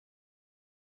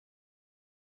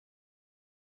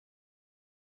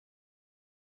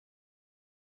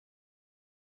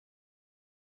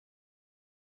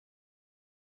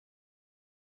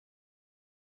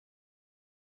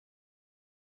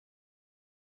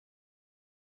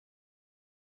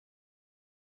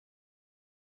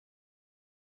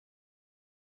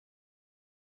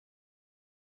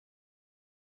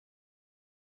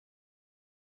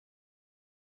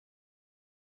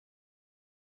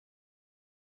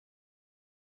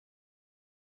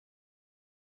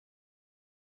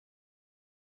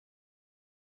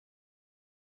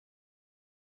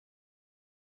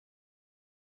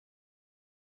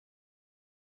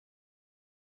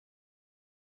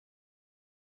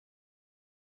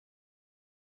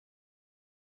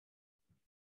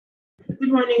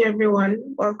morning,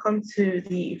 everyone. Welcome to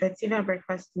the Vetiva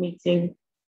breakfast meeting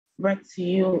brought to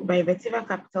you by Vetiva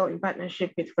Capital in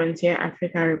partnership with Frontier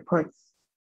Africa Reports.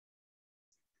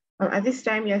 At this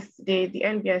time yesterday, the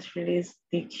NBS released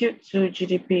the Q2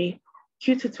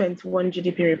 21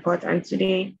 GDP report, and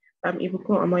today,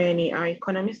 Ibukun Omoyeni, our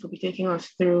economist, will be taking us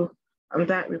through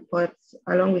that report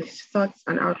along with his thoughts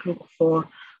and outlook for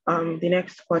the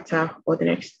next quarter or the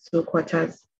next 2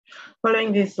 quarters.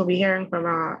 Following this, we'll be hearing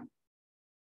from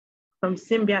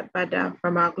Simbiat Bada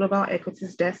from our Global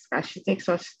Equities Desk as she takes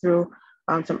us through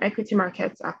some equity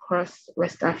markets across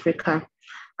West Africa.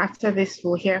 After this,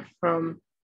 we'll hear from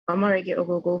Omorege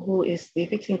Ogogo, who is the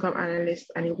fixed income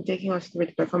analyst, and he'll be taking us through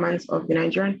the performance of the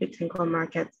Nigerian fixed income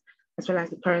market as well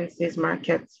as the currencies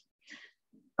market.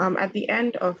 At the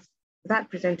end of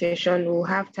that presentation, we'll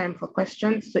have time for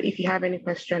questions. So if you have any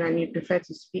question and you prefer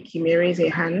to speak, you may raise a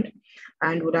hand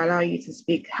and would allow you to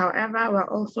speak. However, we're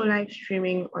also live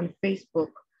streaming on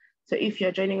Facebook. So if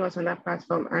you're joining us on that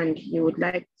platform and you would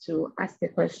like to ask a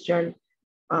question,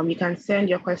 you can send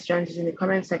your questions in the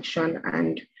comment section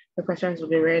and the questions will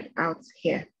be read out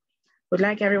here. We'd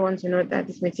like everyone to know that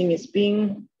this meeting is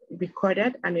being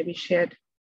recorded and will be shared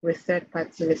with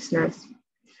third-party listeners.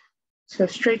 So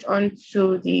straight on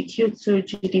to the Q2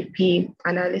 GDP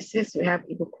analysis, we have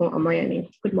Ibukun Omoyeni.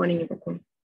 Good morning, Ibukun.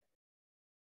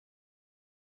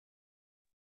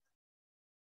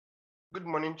 Good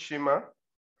morning, Chima,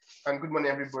 and good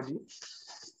morning, everybody.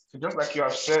 So just like you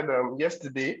have said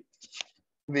yesterday,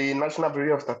 the National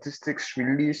Bureau of Statistics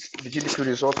released the GDP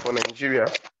result for Nigeria.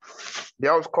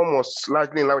 The outcome was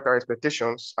largely in line with our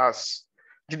expectations as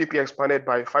GDP expanded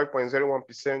by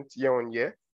 5.01% year on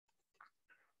year.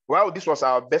 While this was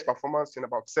our best performance in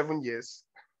about 7 years,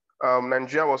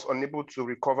 Nigeria was unable to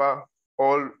recover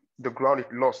all the ground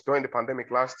it lost during the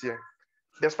pandemic last year,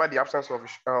 despite the absence of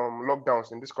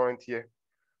lockdowns in this current year.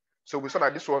 So we saw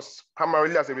that this was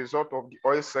primarily as a result of the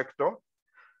oil sector,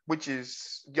 which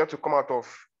is yet to come out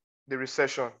of the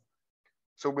recession.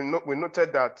 So we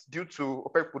noted that due to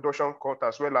OPEC production cut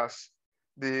as well as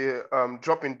the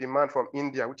drop in demand from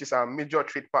India, which is our major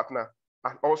trade partner,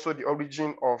 and also the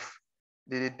origin of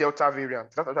the Delta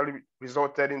variant, that actually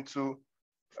resulted into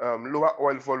lower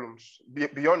oil volumes.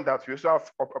 Beyond that, we also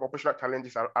have operational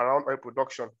challenges around oil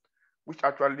production, which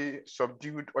actually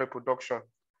subdued oil production.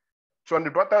 So on the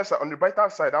brighter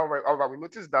side, however, we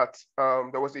noticed that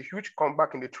there was a huge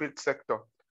comeback in the trade sector,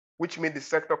 which made the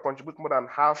sector contribute more than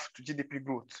half to GDP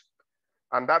growth.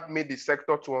 And that made the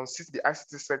sector to unseat the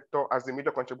ICT sector as the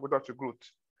major contributor to growth.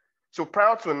 So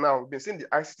prior to now, we've been seeing the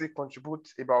ICT contribute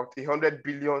about 100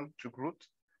 billion to growth,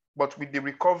 but with the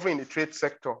recovery in the trade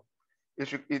sector,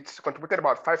 it's contributed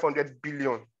about 500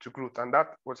 billion to growth, and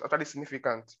that was actually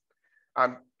significant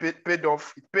and paid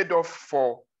off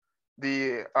for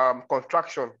the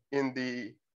contraction in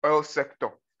the oil sector.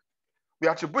 We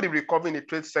attribute the recovery in the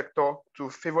trade sector to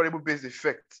favorable base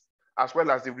effects, as well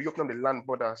as the reopening of the land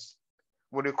borders.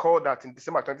 We recall that in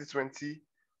December 2020,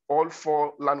 all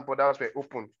 4 land borders were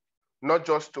opened, not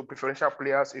just to preferential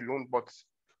players alone, but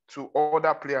to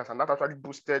other players, and that actually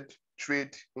boosted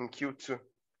trade in Q2.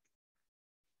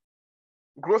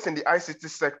 Growth in the ICT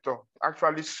sector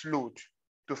actually slowed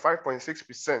to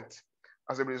 5.6%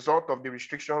 as a result of the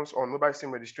restrictions on mobile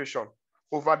SIM registration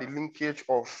over the linkage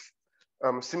of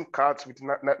SIM cards with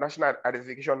national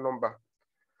identification number.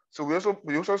 So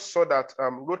we also saw that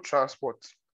road transport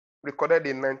recorded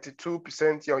a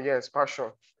 92% year-on-year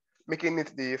expansion, making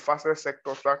it the fastest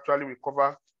sector to actually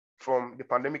recover from the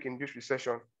pandemic-induced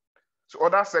recession. So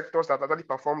other sectors that actually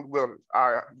performed well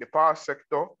are the power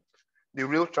sector, the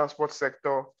rail transport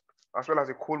sector, as well as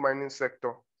the coal mining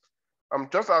sector.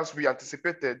 Just as we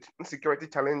anticipated, insecurity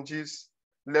challenges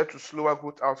led to slower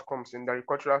growth outcomes in the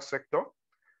agricultural sector.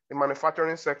 The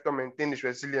manufacturing sector maintained its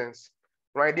resilience,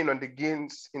 riding on the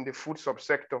gains in the food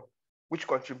subsector, which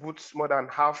contributes more than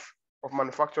half of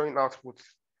manufacturing output.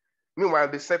 Meanwhile,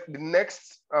 the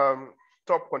next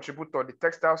top contributor, the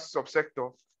textile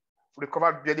subsector,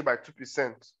 recovered barely by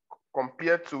 2%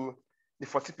 compared to the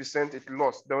 40% it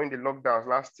lost during the lockdowns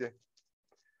last year.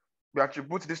 We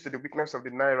attribute this to the weakness of the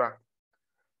Naira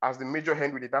as the major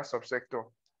headwind in that subsector.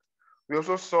 We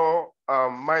also saw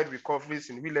mild recoveries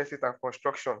in real estate and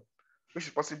construction, which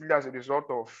is possibly as a result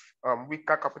of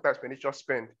weaker capital expenditure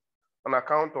spend on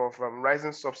account of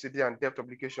rising subsidy and debt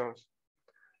obligations.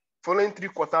 Following 3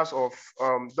 quarters of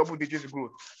double-digit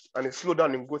growth and a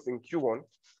slowdown in growth in Q1,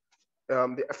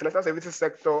 the financial services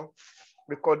sector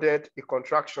recorded a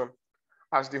contraction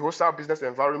as the wholesale business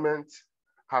environment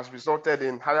has resulted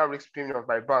in higher risk premiums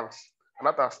by banks, and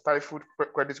that has stifled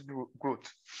credit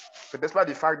growth. So despite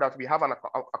the fact that we have an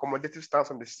accommodative stance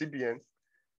from the CBN,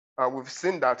 we've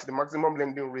seen that the maximum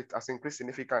lending rate has increased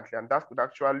significantly, and that could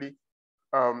actually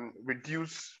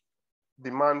reduce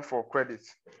demand for credit.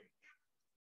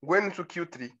 Going into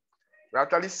Q3, we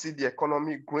actually see the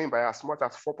economy growing by as much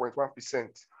as 4.1%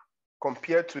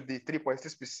 compared to the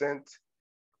 3.6%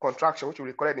 contraction which we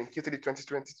recorded in Q3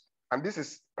 2020. And this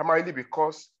is primarily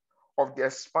because of the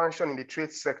expansion in the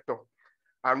trade sector.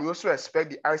 And we also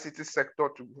expect the ICT sector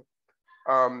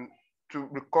to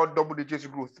record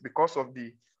double-digit growth because of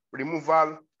the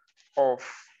removal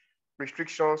of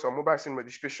restrictions on mobile SIM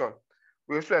registration.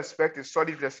 We also expect a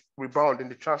solid rebound in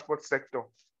the transport sector,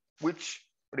 which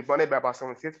rebounded by about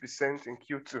 78% in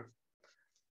Q2,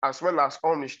 as well as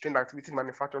unrestrained activity in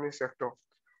manufacturing sector.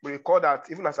 We recall that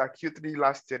even as at Q3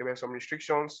 last year, there were some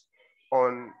restrictions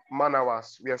on man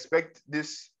hours. We expect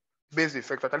this base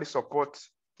effect to actually support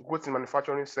growth in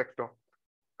manufacturing sector.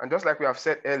 And just like we have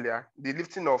said earlier, the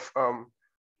lifting of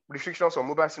restrictions on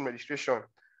mobile SIM registration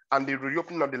and the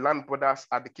reopening of the land borders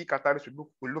are the key catalysts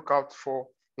we look out for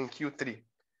in Q3.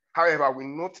 However, we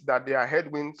note that there are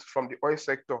headwinds from the oil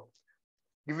sector,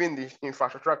 given the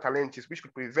infrastructural challenges which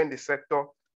could prevent the sector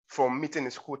from meeting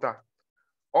its quota,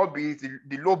 albeit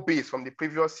the low base from the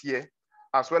previous year,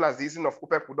 as well as the easing of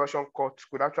OPEC production cuts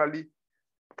could actually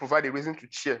provide a reason to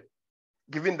cheer,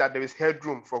 given that there is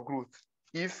headroom for growth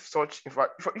if such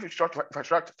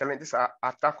infrastructural challenges are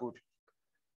tackled.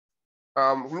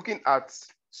 Looking at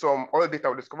some oil data,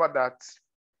 we discovered that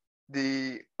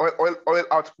the oil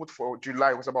output for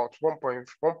July was about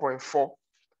 1.4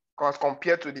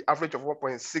 compared to the average of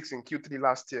 1.6 in Q3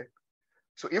 last year.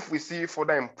 So if we see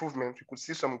further improvement, we could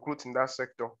see some growth in that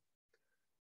sector.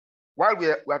 While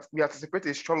we anticipate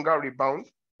a stronger rebound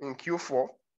in Q4,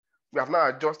 we have now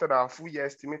adjusted our full year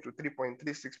estimate to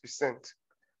 3.36%.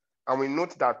 And we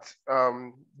note that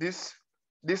this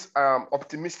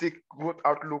optimistic growth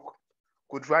outlook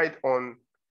could ride on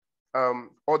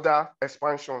other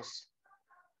expansions: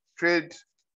 trade,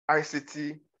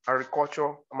 ICT,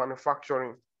 agriculture,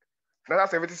 manufacturing.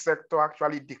 Financial services sector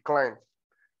actually declined,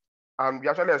 and we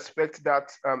actually expect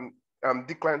that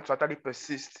decline to actually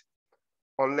persist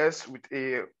unless with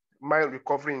a mild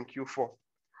recovery in Q4.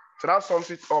 So that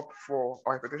sums it up for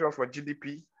our expectations for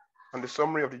GDP and the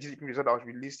summary of the GDP result that was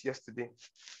released yesterday.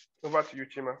 Over to you,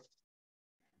 Chima.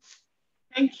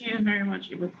 Thank you very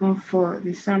much, Ibukun, for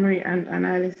the summary and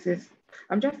analysis.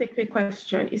 Just a quick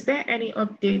question. Is there any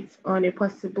update on a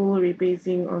possible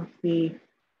rebasing of the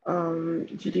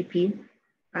GDP?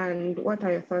 And what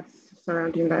are your thoughts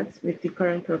surrounding that with the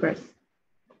current progress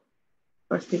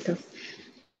or status?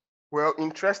 Well,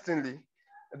 interestingly,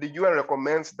 the UN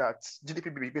recommends that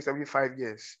GDP be rebased every 5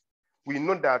 years. We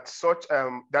know that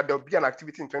that there'll be an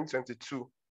activity in 2022.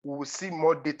 We will see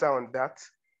more data on that.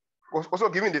 Also,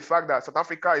 given the fact that South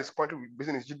Africa is currently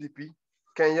rebasing its GDP,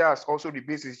 Kenya has also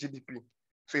rebased its GDP.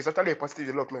 So it's actually a positive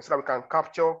development so that we can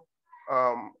capture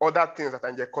other things that are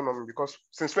in the economy, because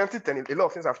since 2010, a lot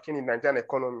of things have changed in the Nigerian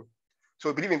economy. So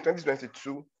we believe in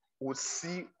 2022, we'll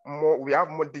see more, we have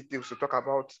more details to talk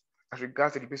about as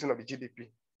regards to the rebasing of the GDP.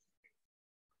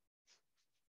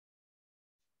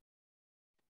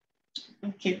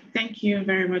 Okay, thank you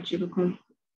very much, Ibukun.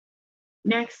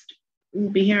 Next, we'll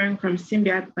be hearing from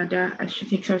Simbiat Bada as she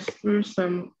takes us through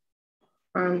some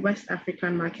West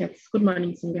African markets. Good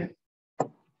morning, Simbiat.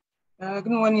 Good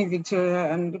morning,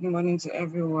 Victoria, and good morning to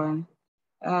everyone.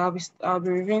 I'll be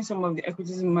reviewing some of the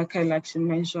equities market, like she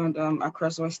mentioned,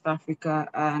 across West Africa,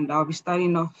 and I'll be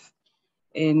starting off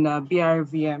in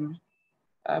BRVM.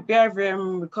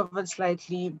 BRVM recovered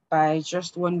slightly by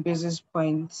just 1 basis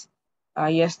point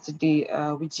yesterday,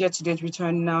 with year-to-date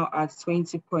return now at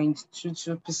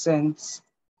 20.22%.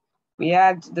 We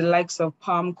had the likes of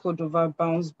Palm Cote d'Ivoire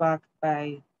bounce back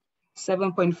by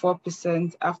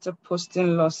 7.4% after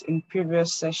posting loss in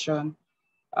previous session,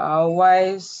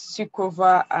 while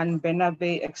Sikova and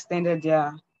Benabe extended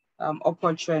their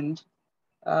upward trend.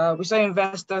 We saw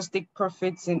investors take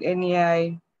profits in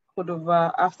NEI Cote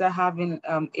d'Ivoire after having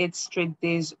 8 straight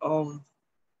days of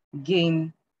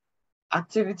gain.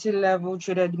 Activity level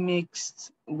traded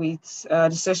mixed, with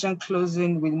the session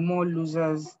closing with more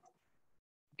losers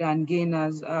than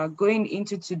gainers. Going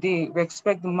into today, we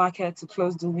expect the market to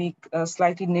close the week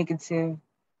slightly negative,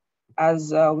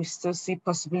 as we still see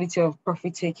possibility of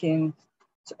profit taking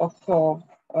to occur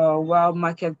while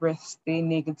market breadth stay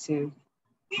negative.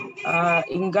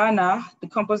 In Ghana, the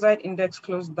composite index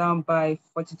closed down by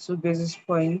 42 basis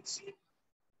points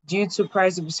due to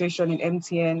price depreciation in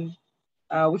MTN,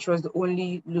 which was the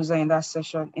only loser in that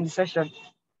session.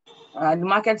 The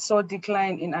market saw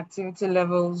decline in activity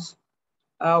levels,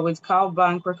 with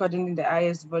Cowbank recording the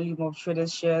highest volume of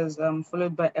traded shares,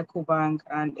 followed by EcoBank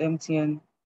and MTN.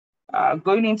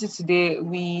 Going into today,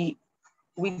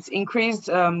 with increased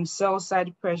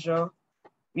sell-side pressure,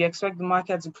 we expect the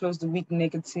market to close the week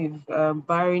negative,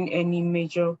 barring any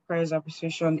major price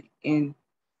appreciation in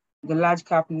the large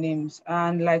cap names.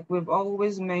 And like we've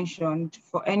always mentioned,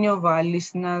 for any of our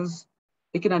listeners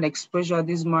looking at exposure at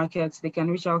these markets, they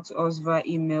can reach out to us via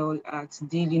email at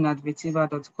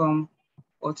dealing@vetiva.com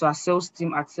or to our sales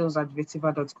team at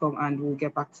sales@vetiva.com, and we'll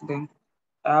get back to them.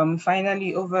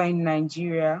 Finally, over in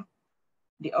Nigeria,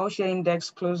 the all-share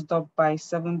index closed up by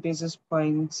 7 basis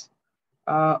points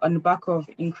on the back of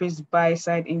increased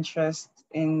buy-side interest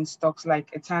in stocks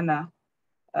like Etana.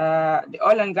 The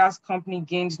oil and gas company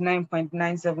gained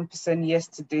 9.97%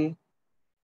 yesterday,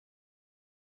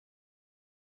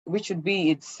 which would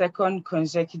be its second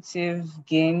consecutive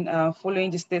gain,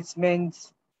 following the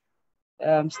statement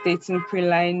stating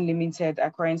Preline Limited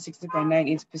acquiring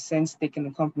 60.98% stake in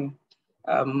the company.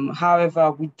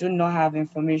 However, we do not have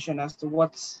information as to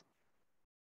what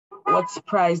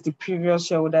price the previous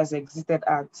shareholders exited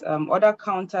at. Other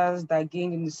counters that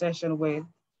gained in the session were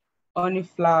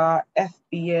Oniflower,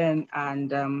 FBN,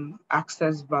 and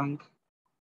Access Bank.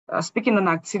 Speaking on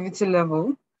activity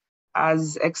level,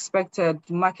 as expected,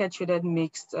 the market traded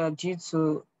mixed due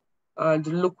to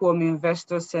the lukewarm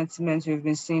investor sentiment we've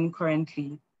been seeing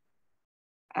currently.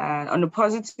 On a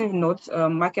positive note,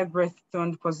 market breadth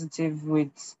turned positive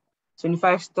with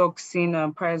 25 stocks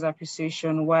seeing price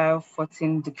appreciation while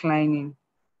 14 declining.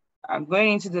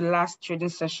 Going into the last trading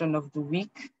session of the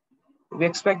week, we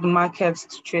expect the markets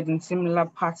to trade in similar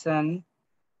pattern,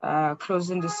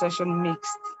 closing the session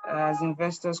mixed as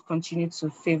investors continue to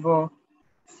favor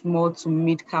small to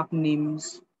mid-cap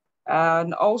names.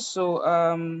 And also,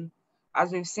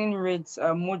 as we've seen rates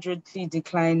moderately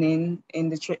declining in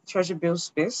the treasury bill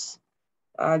space,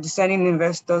 discerning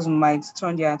investors might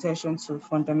turn their attention to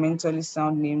fundamentally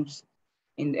sound names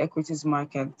in the equities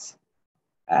market.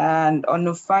 And on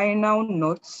a final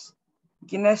note,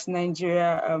 Guinness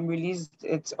Nigeria released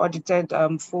its audited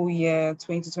full year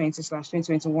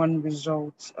 2020/2021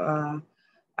 results.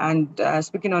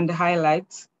 Speaking on the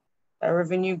highlights,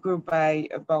 revenue grew by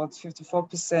about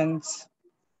 54%.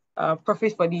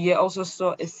 Profit for the year also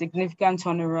saw a significant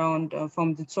turnaround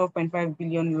from the 12.5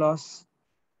 billion loss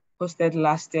posted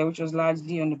last year, which was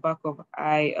largely on the back of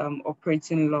high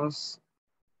operating loss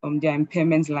from their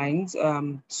impairment lines.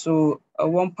 So a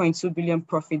 1.2 billion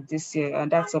profit this year,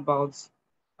 and that's about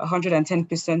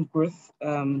 110% growth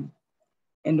in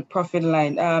the profit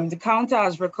line. The counter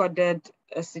has recorded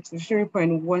a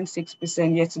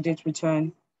 63.16% year-to-date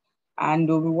return, and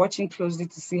we'll be watching closely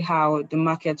to see how the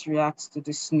market reacts to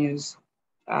this news.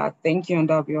 Thank you, and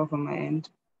that'll be all from my end.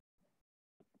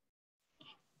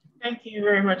 Thank you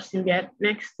very much, Sylvia.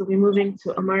 Next, we'll be moving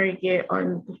to Omarige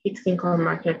on the fixed income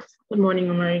market. Good morning,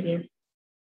 Omarige.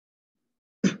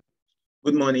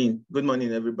 Good morning. Good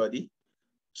morning, everybody.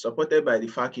 Supported by the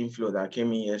FAC inflow that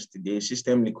came in yesterday,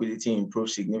 system liquidity improved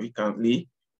significantly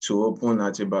to open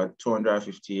at about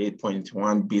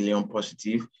 258.1 billion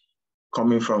positive,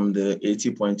 coming from the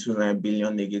 80.29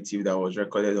 billion negative that was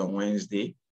recorded on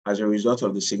Wednesday. As a result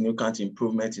of the significant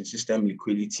improvement in system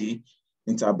liquidity,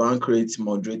 interbank rates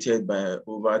moderated by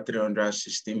over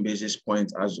 316 basis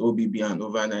points as OBB and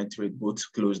overnight rate both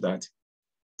closed at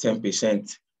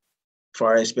 10%. For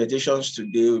our expectations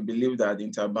today, we believe that the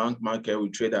interbank market will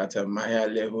trade at higher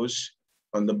levels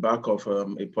on the back of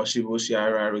a possible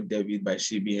CRR debit by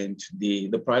CBN today.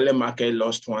 The parallel market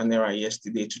lost 1 naira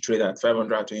yesterday to trade at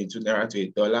 522 naira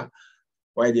to $1,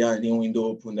 while the earning window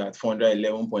opened at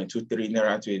 411.23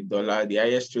 naira to $1. The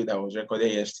highest trade that was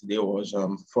recorded yesterday was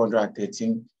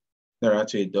 413 naira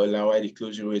to $1, while the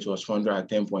closing rate was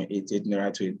 410.88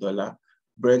 naira to $1.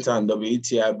 Brent and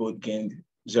WTI both gained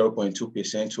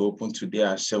 0.2% to open today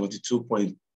at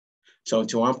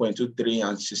 71.23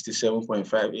 and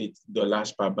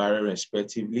 $67.58 per barrel,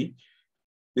 respectively.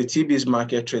 The TB's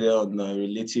market traded on a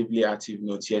relatively active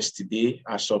note yesterday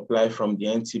as supply from the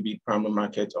NTB primary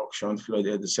market auction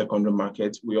flooded the secondary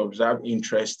market. We observed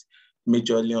interest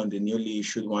majorly on the newly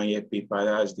issued one-year paper,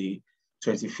 that's the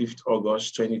 25th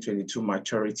August 2022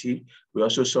 maturity. We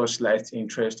also saw slight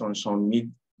interest on some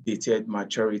mid-dated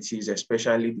maturities,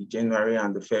 especially the January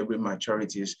and the February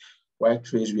maturities, while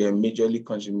trades were majorly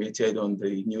consummated on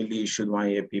the newly issued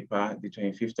one-year paper, the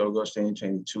 25th August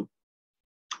 2022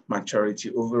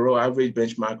 maturity. Overall, average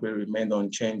benchmark rate remained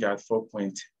unchanged at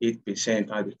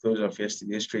 4.8% at the close of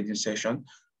yesterday's trading session.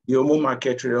 The OMO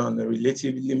market traded on a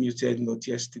relatively muted note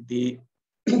yesterday.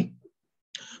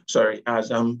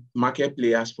 As market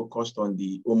players focused on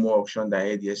the OMO auction that I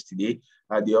had yesterday.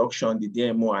 At the auction, the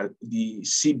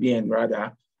CBN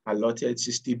allotted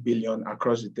 60 billion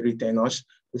across the 3 tenors,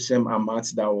 the same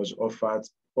amount that was offered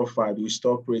with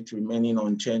stock rate remaining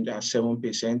unchanged at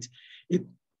 7%,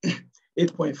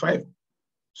 8.5%,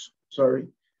 sorry,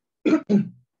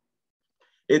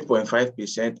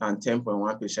 8.5% and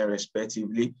 10.1%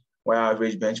 respectively, while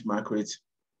average benchmark rate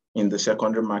in the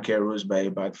secondary market rose by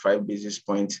about 5 basis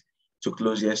points to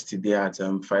close yesterday at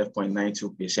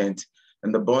 5.92%.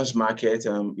 And the bonds market,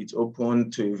 it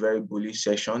opened to a very bullish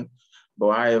session,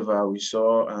 but however, we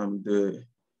saw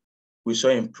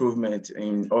improvement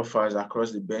in offers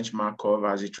across the benchmark curve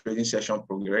as the trading session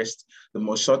progressed. The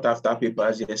most sought after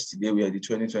papers yesterday were the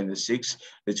 2026,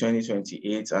 the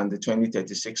 2028, and the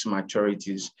 2036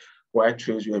 maturities, while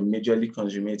trades were majorly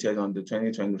consummated on the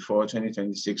 2024,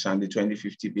 2026, and the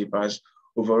 2050 papers.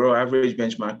 Overall, average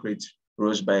benchmark rate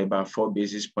rose by about 4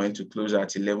 basis points to close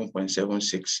at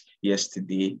 11.76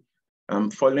 yesterday.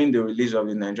 Following the release of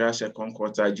the Nigeria second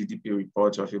quarter GDP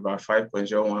report of about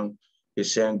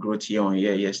 5.01% growth year on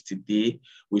year yesterday,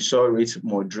 we saw rates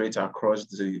moderate across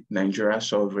the Nigeria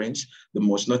sovereigns. The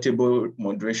most notable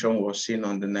moderation was seen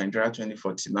on the Nigeria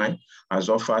 2049 as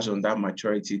offers on that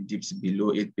maturity dipped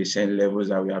below 8% levels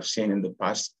that we have seen in the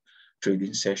past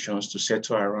trading sessions to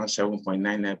settle around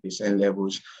 7.99%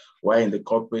 levels, while in the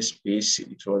corporate space,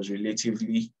 it was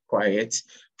relatively quiet.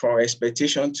 For our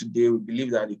expectation today, we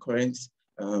believe that the current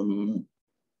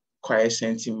quiet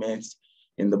sentiment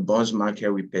in the bonds market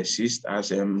will persist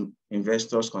as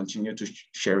investors continue to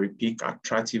cherry pick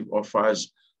attractive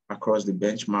offers across the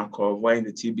benchmark curve, while in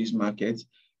the T-bills market,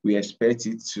 we expect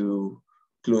it to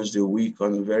close the week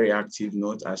on a very active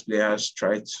note as players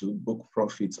try to book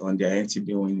profits on their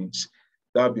NTB winnings.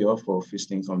 That'll be all for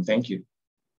fixed income. Thank you.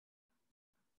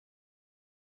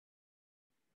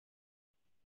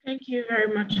 Thank you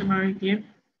very much, Amarike.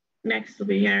 Next, we'll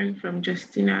be hearing from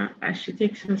Justina as she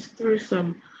takes us through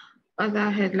some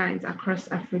other headlines across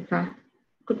Africa.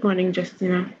 Good morning,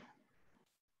 Justina.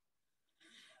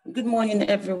 Good morning,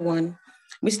 everyone.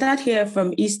 We start here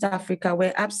from East Africa,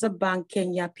 where Absa Bank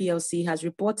Kenya PLC has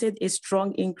reported a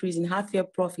strong increase in half-year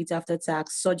profit after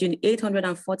tax, surging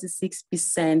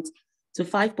 846% to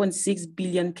 5.6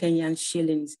 billion Kenyan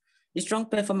shillings. The strong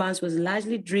performance was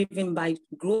largely driven by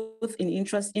growth in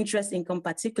interest income,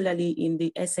 particularly in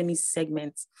the SME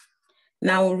segment.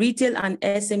 Now, Retail and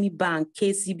SME Bank,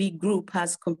 KCB Group,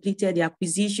 has completed the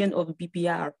acquisition of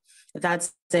BPR,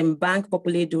 that's Bank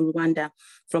Populaire de Rwanda,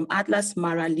 from Atlas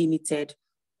Mara Limited.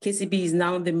 KCB is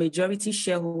now the majority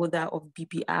shareholder of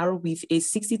BPR with a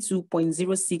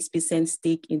 62.06%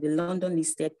 stake in the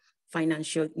London-listed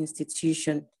financial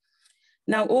institution.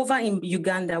 Now, over in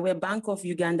Uganda, where Bank of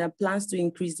Uganda plans to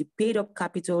increase the paid-up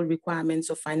capital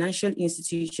requirements of financial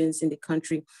institutions in the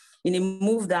country in a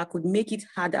move that could make it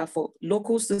harder for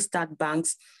locals to start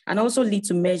banks and also lead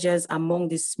to measures among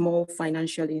the small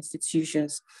financial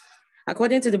institutions.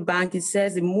 According to the bank, it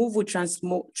says the move will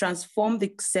transform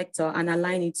the sector and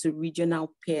align it to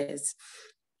regional peers.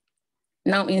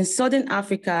 Now, in Southern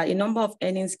Africa, a number of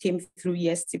earnings came through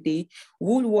yesterday.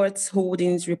 Woolworths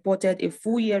Holdings reported a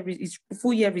full year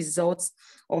results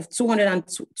of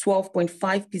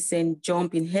 212.5%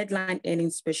 jump in headline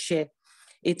earnings per share,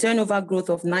 a turnover growth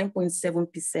of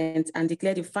 9.7%, and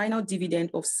declared a final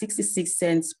dividend of 66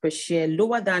 cents per share,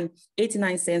 lower than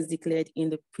 89 cents declared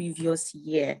in the previous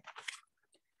year.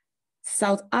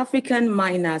 South African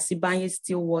miner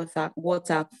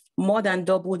Sibanye-Stillwater more than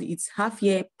doubled its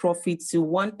half-year profit to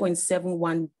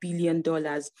 $1.71 billion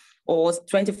or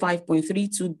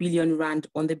 25.32 billion rand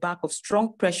on the back of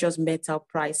strong precious metal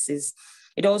prices.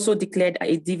 It also declared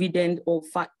a dividend of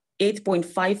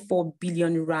 8.54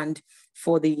 billion rand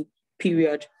for the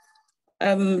period.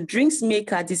 Drinks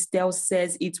maker Distell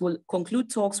says it will conclude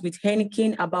talks with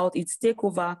Heineken about its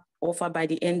takeover offer by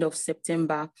the end of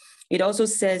September. It also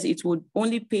says it would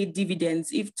only pay dividends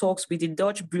if talks with the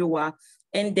Dutch brewer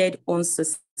ended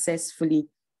unsuccessfully.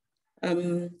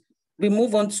 We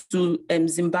move on to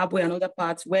Zimbabwe, another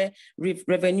part where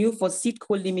revenue for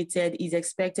Sitco Limited is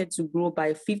expected to grow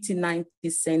by 59%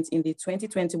 in the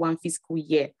 2021 fiscal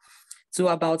year to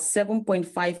about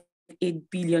 $7.58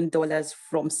 billion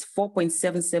from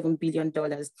 $4.77 billion.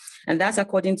 And that's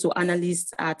according to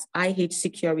analysts at IH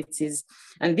Securities.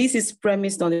 And this is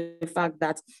premised on the fact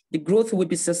that the growth will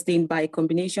be sustained by a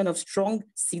combination of strong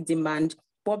seed demand,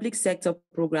 public sector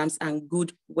programs, and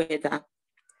good weather.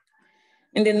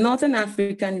 In the Northern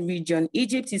African region,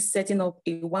 Egypt is setting up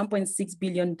a $1.6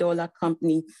 billion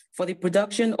company for the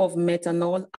production of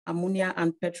methanol, ammonia,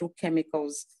 and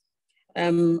petrochemicals.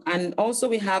 And also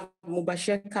we have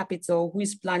Mubasher Capital, who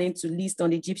is planning to list on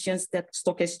the Egyptian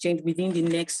Stock Exchange within the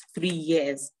next 3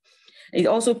 years. It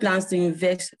also plans to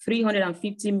invest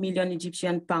 350 million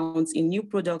Egyptian pounds in new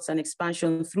products and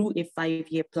expansion through a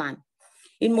 5-year plan.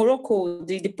 In Morocco,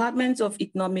 the Department of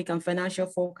Economic and Financial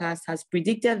Forecast has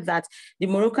predicted that the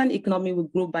Moroccan economy will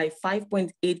grow by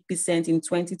 5.8% in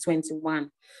 2021,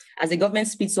 as the government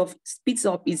speeds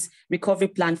up its recovery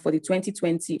plan for the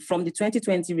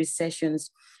 2020 recessions.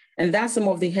 And that's some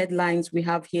of the headlines we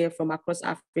have here from across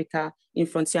Africa in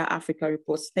Frontier Africa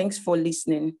reports. Thanks for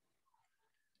listening.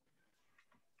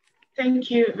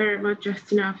 Thank you very much,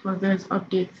 Justina, for those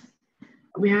updates.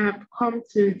 We have come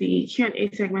to the Q&A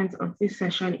segment of this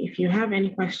session. If you have any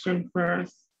question for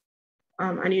us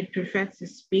and you'd prefer to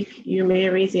speak, you may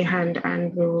raise your hand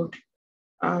and we'll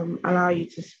allow you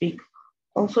to speak.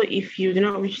 Also, if you do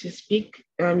not wish to speak,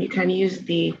 you can use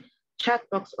the chat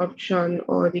box option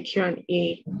or the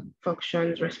Q&A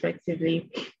functions respectively.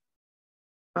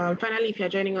 Finally, if you're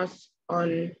joining us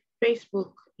on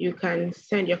Facebook, you can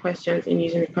send your questions in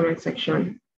using the comment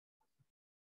section.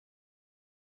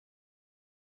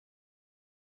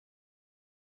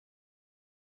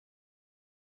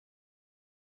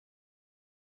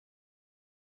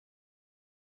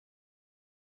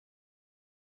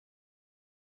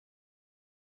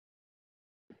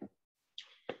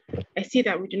 I see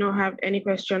that we do not have any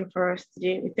question for us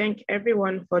today. We thank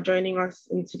everyone for joining us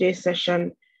in today's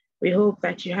session. We hope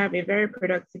that you have a very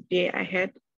productive day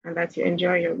ahead and that you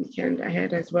enjoy your weekend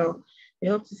ahead as well. We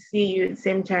hope to see you at the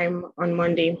same time on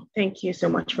Monday. Thank you so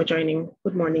much for joining.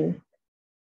 Good morning.